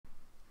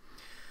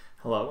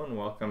Hello and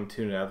welcome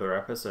to another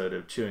episode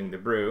of Chewing the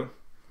Brew.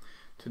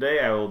 Today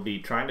I will be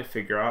trying to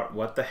figure out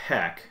what the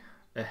heck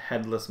a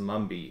Headless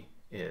Mumby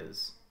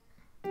is.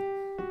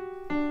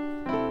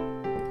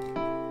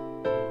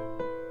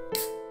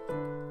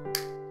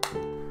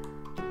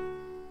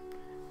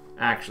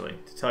 Actually,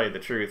 to tell you the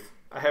truth,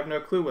 I have no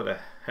clue what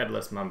a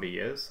Headless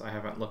Mumby is. I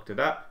haven't looked it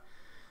up.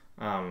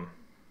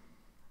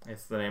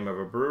 It's the name of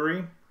a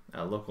brewery,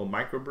 a local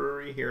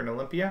microbrewery here in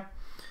Olympia.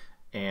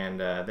 And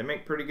they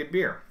make pretty good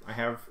beer. I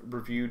have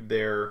reviewed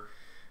their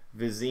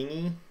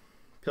Vizini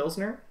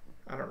Pilsner.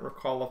 I don't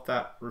recall if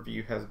that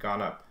review has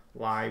gone up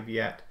live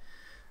yet.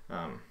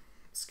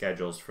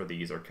 Schedules for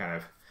these are kind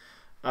of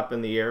up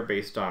in the air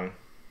based on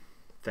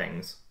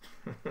things,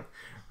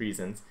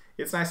 reasons.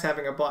 It's nice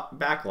having a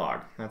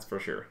backlog, that's for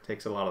sure.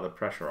 Takes a lot of the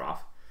pressure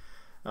off.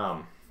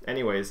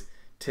 Anyways,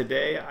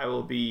 today I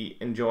will be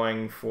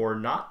enjoying for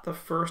not the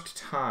first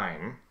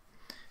time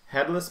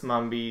Headless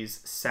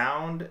Mumby's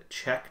Sound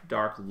Czech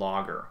Dark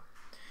Lager.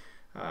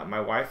 My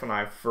wife and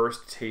I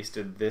first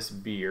tasted this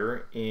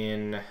beer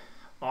in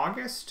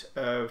August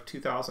of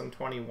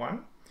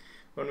 2021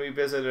 when we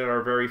visited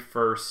our very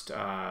first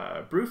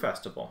brew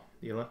festival,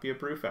 the Olympia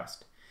Brew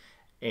Fest.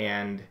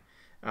 And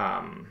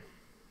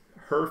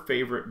her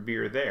favorite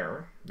beer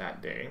there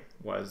that day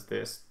was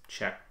this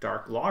Czech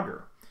Dark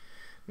Lager.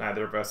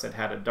 Neither of us had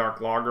had a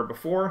dark lager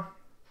before,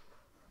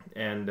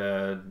 and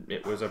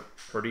it was a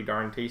pretty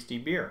darn tasty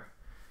beer.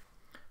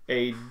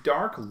 A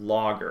dark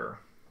lager,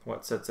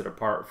 what sets it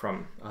apart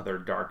from other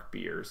dark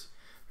beers?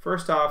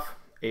 First off,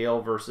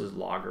 ale versus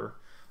lager.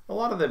 A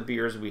lot of the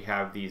beers we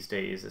have these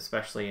days,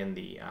 especially in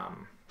the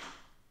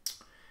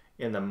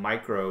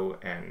micro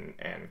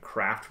and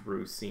craft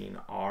brew scene,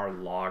 are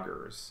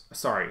lagers.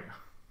 Sorry,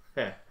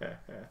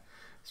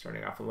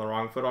 starting off on the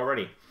wrong foot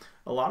already.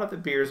 A lot of the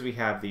beers we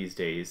have these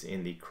days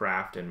in the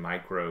craft and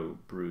micro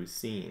brew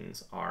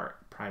scenes are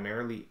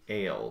primarily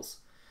ales.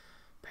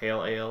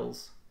 Pale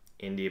ales,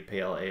 India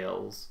Pale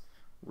ales,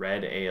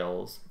 red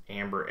ales,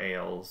 amber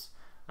ales,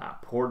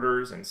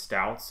 porters and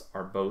stouts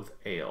are both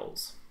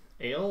ales.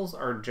 Ales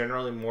are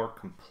generally more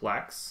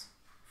complex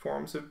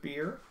forms of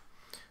beer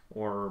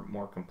or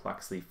more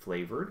complexly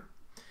flavored,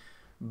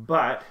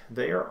 but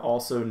they are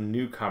also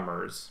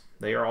newcomers.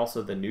 They are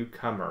also the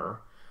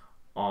newcomer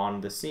on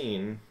the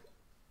scene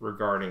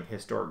regarding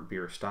historic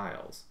beer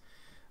styles.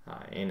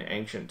 In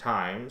ancient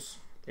times,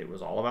 it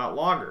was all about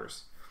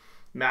lagers.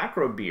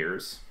 Macro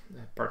beers,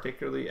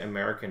 particularly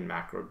American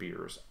macro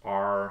beers,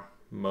 are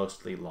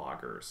mostly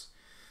lagers.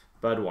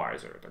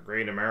 Budweiser, the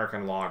Great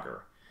American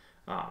Lager,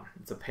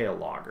 it's a pale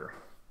lager.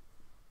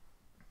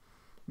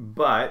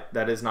 But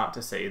that is not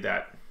to say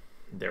that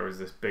there was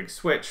this big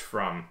switch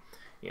from,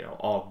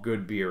 all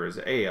good beer is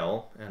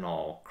ale and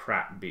all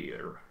crap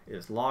beer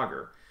is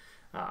lager.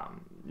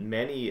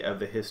 Many of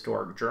the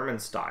historic German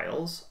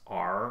styles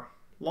are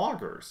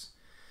lagers.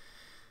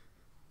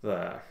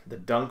 The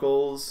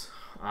Dunkels,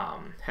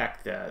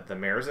 heck, the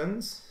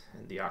Märzens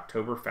and the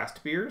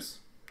Oktoberfest beers,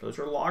 those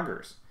are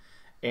lagers.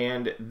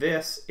 And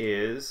this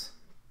is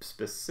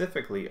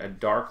specifically a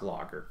dark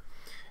lager.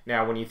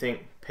 Now, when you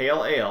think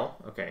pale ale,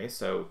 okay,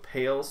 so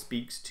pale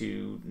speaks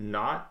to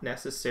not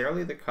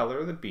necessarily the color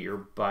of the beer,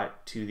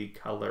 but to the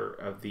color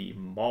of the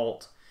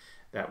malt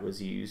that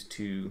was used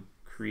to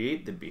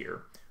create the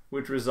beer,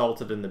 which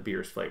resulted in the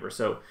beer's flavor.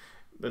 So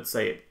let's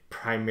say it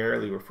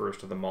primarily refers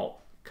to the malt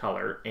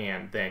color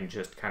and then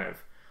just kind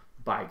of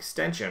by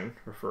extension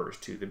refers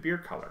to the beer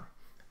color.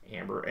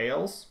 Amber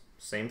ales,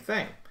 same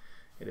thing.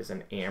 It is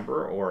an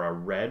amber or a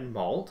red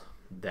malt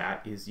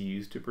that is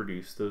used to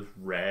produce those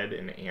red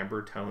and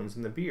amber tones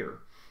in the beer.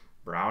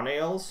 Brown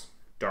ales,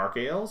 dark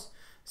ales,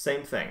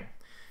 same thing.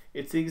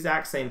 It's the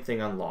exact same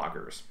thing on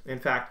lagers. In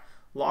fact,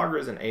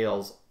 lagers and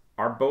ales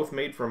are both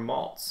made from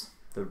malts.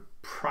 The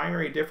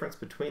primary difference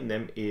between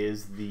them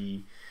is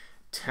the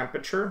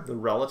temperature, the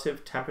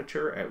relative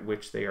temperature at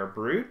which they are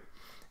brewed,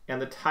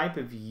 and the type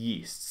of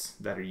yeasts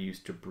that are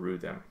used to brew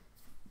them.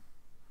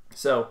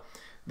 So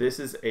this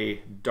is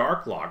a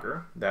dark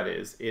lager, that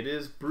is, it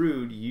is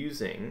brewed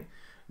using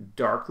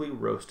darkly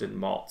roasted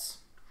malts.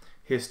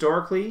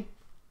 Historically,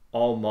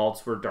 all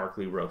malts were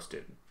darkly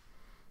roasted.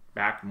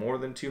 Back more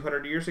than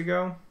 200 years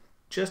ago,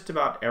 just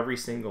about every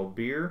single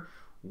beer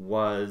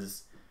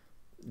was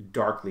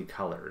darkly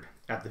colored,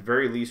 at the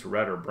very least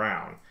red or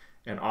brown,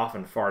 and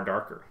often far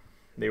darker.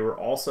 They were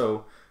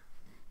also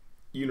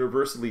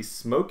universally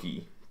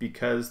smoky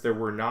because there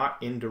were not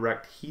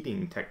indirect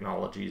heating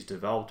technologies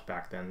developed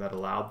back then that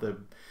allowed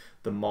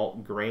the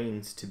malt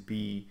grains to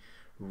be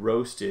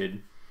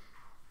roasted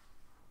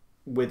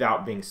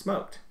without being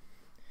smoked.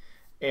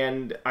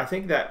 And I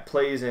think that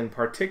plays in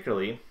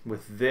particularly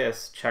with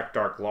this Czech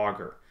Dark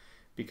Lager,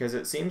 because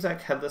it seems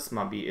like Headless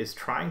Mumby is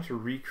trying to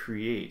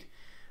recreate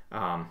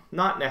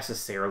not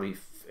necessarily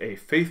a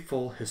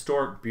faithful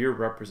historic beer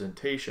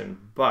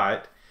representation,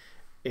 but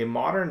a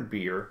modern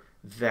beer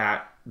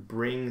that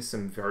brings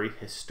some very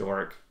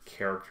historic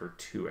character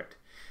to it.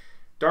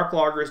 Dark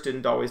lagers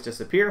didn't always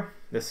disappear.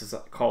 This is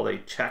called a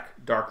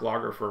Czech Dark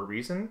Lager for a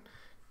reason.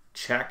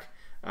 Czech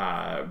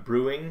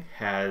Brewing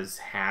has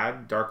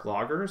had dark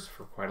lagers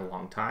for quite a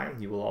long time.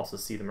 You will also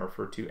see them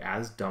referred to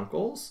as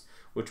Dunkels,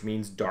 which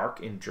means dark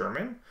in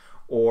German,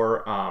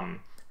 or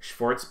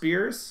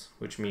Schwarzbiers,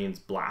 which means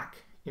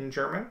black in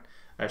German.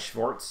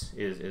 Schwarz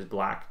is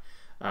black.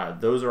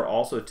 Those are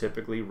also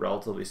typically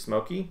relatively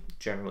smoky,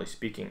 generally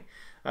speaking.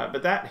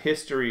 But that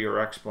history or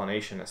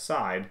explanation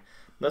aside,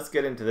 let's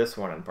get into this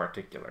one in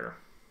particular.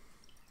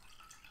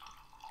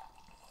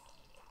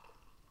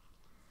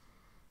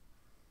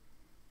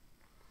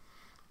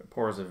 It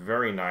pours a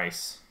very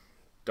nice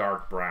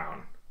dark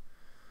brown.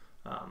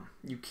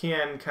 You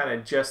can kind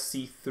of just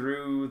see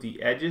through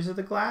the edges of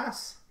the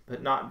glass,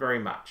 but not very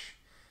much.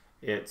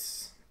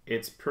 It's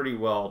pretty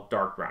well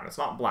dark brown. It's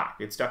not black.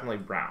 It's definitely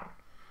brown,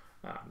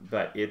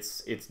 but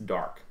it's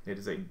dark. It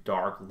is a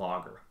dark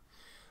lager.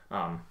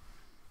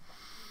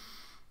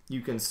 You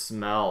can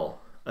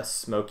smell a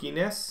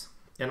smokiness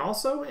and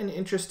also an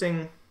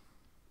interesting,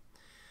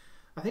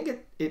 I think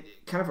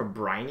it kind of a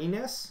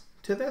brininess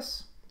to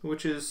this,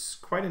 which is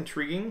quite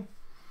intriguing.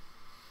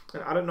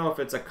 And I don't know if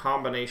it's a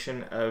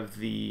combination of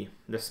the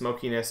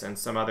smokiness and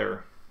some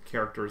other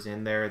characters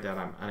in there that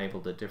I'm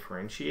unable to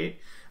differentiate,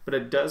 but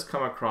it does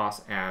come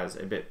across as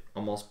a bit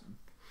almost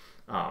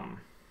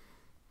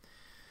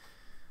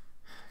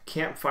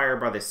campfire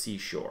by the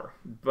seashore,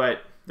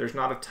 but there's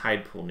not a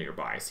tide pool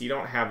nearby, so you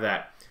don't have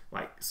that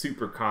like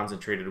super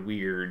concentrated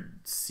weird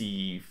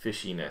sea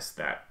fishiness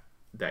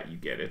that you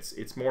get.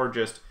 It's more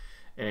just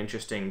an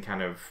interesting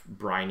kind of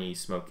briny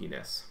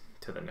smokiness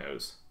to the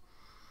nose.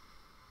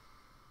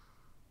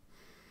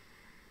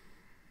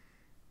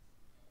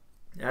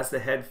 As the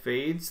head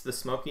fades, the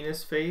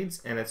smokiness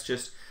fades, and it's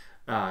just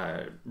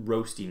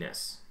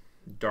roastiness,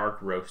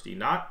 dark roasty,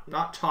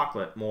 not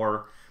chocolate,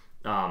 more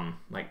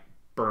like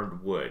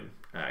burned wood,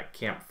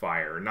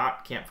 campfire,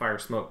 not campfire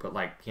smoke, but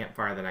like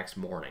campfire the next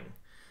morning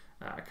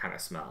kind of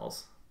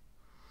smells,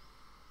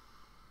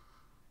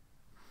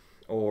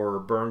 or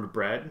burned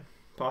bread,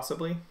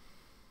 possibly.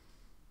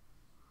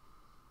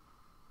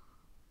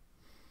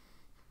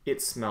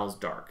 It smells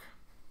dark,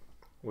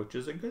 which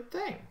is a good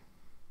thing.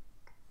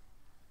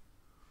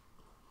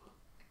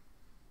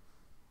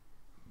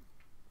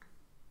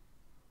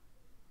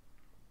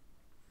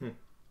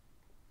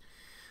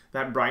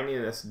 That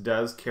brininess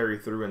does carry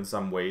through in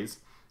some ways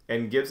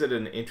and gives it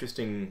an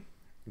interesting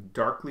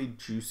darkly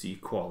juicy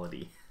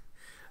quality.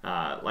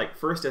 Like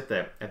first at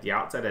the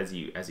outset, as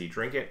you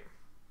drink it,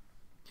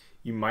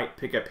 you might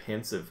pick up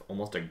hints of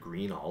almost a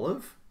green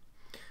olive,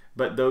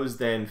 but those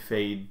then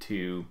fade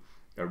to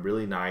a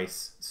really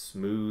nice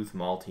smooth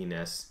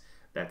maltiness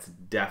that's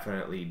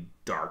definitely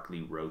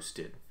darkly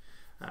roasted.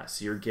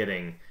 So you're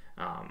getting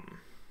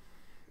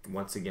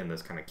once again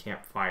this kind of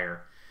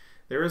campfire.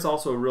 There is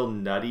also a real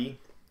nutty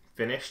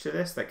finish to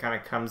this that kind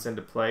of comes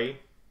into play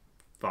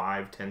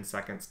 5-10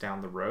 seconds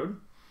down the road.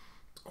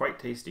 It's quite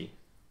tasty.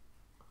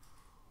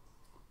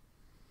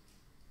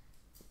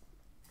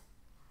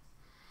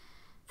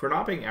 For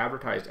not being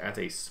advertised as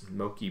a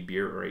smoky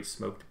beer or a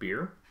smoked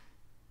beer,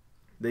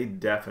 they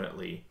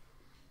definitely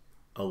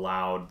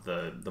allowed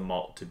the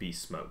malt to be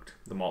smoked,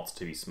 the malts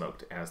to be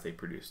smoked as they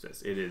produced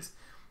this. It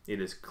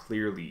is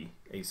clearly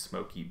a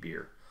smoky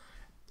beer,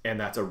 and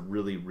that's a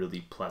really,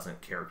 really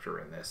pleasant character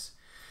in this.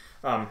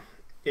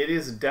 It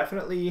is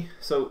definitely,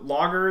 so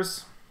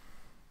lagers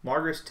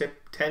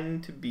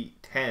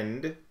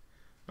tend,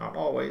 not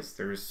always,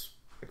 there's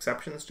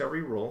exceptions to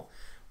every rule,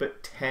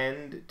 but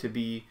tend to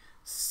be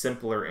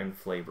simpler in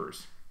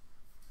flavors.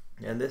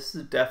 And this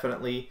is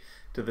definitely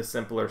to the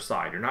simpler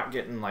side. You're not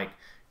getting like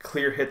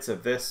clear hits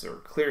of this or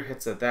clear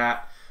hits of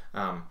that.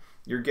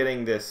 You're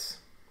getting this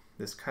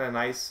kind of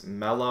nice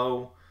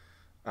mellow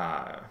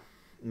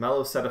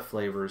set of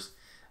flavors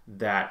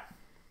that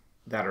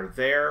are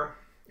there,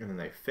 and then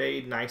they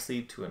fade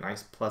nicely to a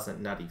nice pleasant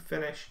nutty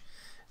finish.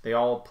 They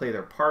all play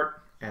their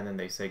part, and then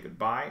they say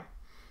goodbye,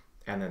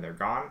 and then they're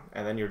gone,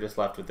 and then you're just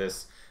left with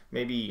this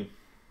maybe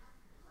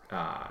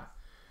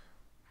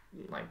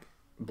like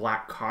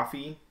black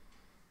coffee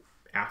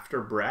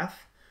after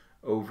breath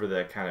over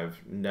the kind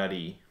of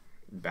nutty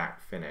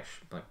back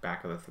finish, like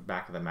back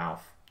of the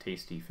mouth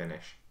tasty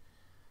finish.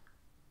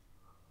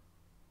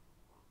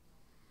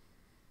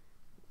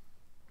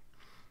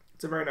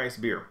 It's a very nice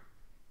beer.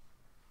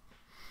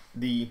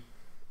 The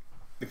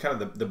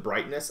kind of the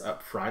brightness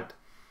up front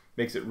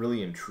makes it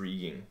really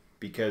intriguing,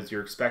 because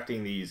you're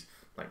expecting these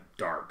like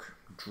dark,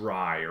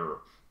 dry,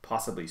 or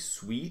possibly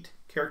sweet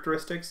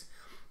characteristics,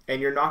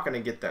 and you're not going to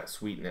get that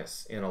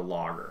sweetness in a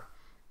lager.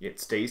 It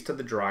stays to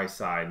the dry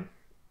side,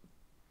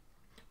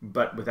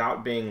 but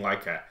without being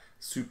like a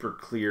super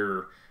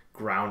clear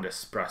ground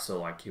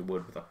espresso like you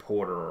would with a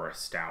porter or a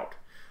stout,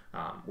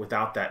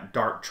 without that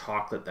dark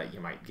chocolate that you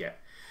might get.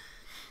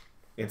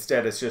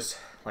 Instead, it's just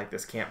like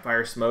this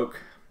campfire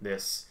smoke,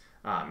 this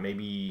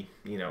maybe,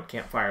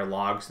 campfire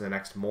logs the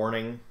next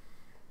morning.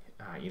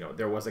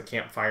 There was a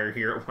campfire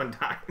here at one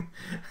time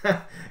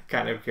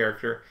kind of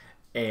character,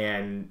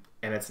 and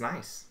it's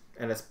nice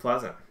and it's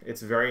pleasant.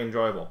 It's very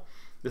enjoyable.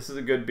 This is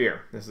a good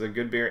beer.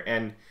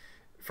 And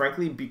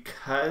frankly,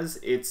 because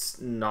it's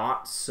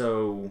not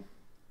so,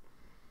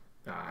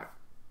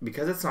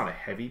 because it's not a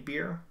heavy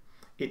beer,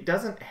 it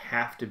doesn't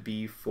have to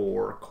be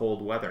for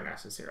cold weather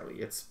necessarily.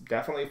 It's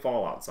definitely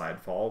fall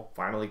outside. Fall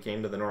finally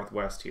came to the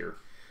Northwest here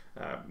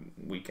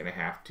week and a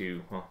half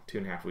to, well,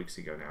 2.5 weeks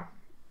ago now.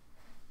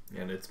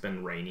 And it's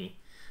been rainy.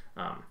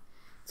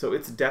 So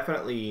it's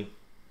definitely,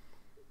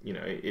 you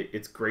know,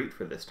 it's great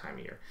for this time of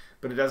year.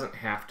 But it doesn't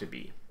have to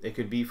be. It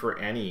could be for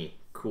any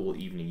cool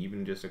evening,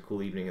 even just a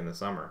cool evening in the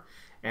summer.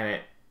 And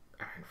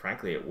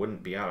frankly, it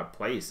wouldn't be out of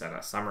place at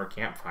a summer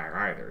campfire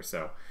either.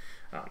 So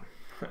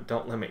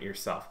don't limit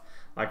yourself.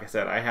 Like I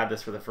said, I had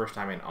this for the first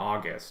time in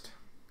August.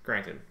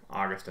 Granted,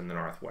 August in the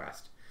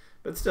Northwest.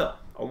 But still,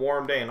 a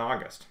warm day in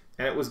August.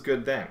 And it was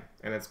good then,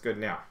 and it's good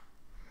now.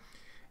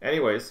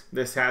 Anyways,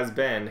 this has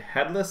been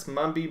Headless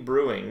Mumby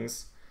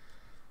Brewing's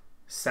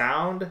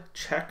Sound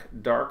Czech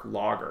Dark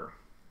Lager,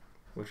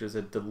 which is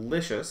a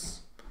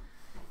delicious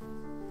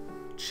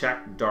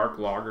Czech Dark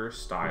Lager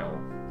style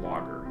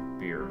lager,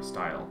 beer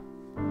style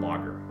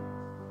lager,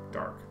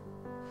 dark.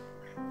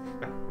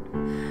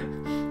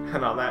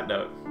 And on that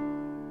note,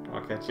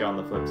 I'll catch you on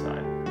the flip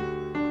side.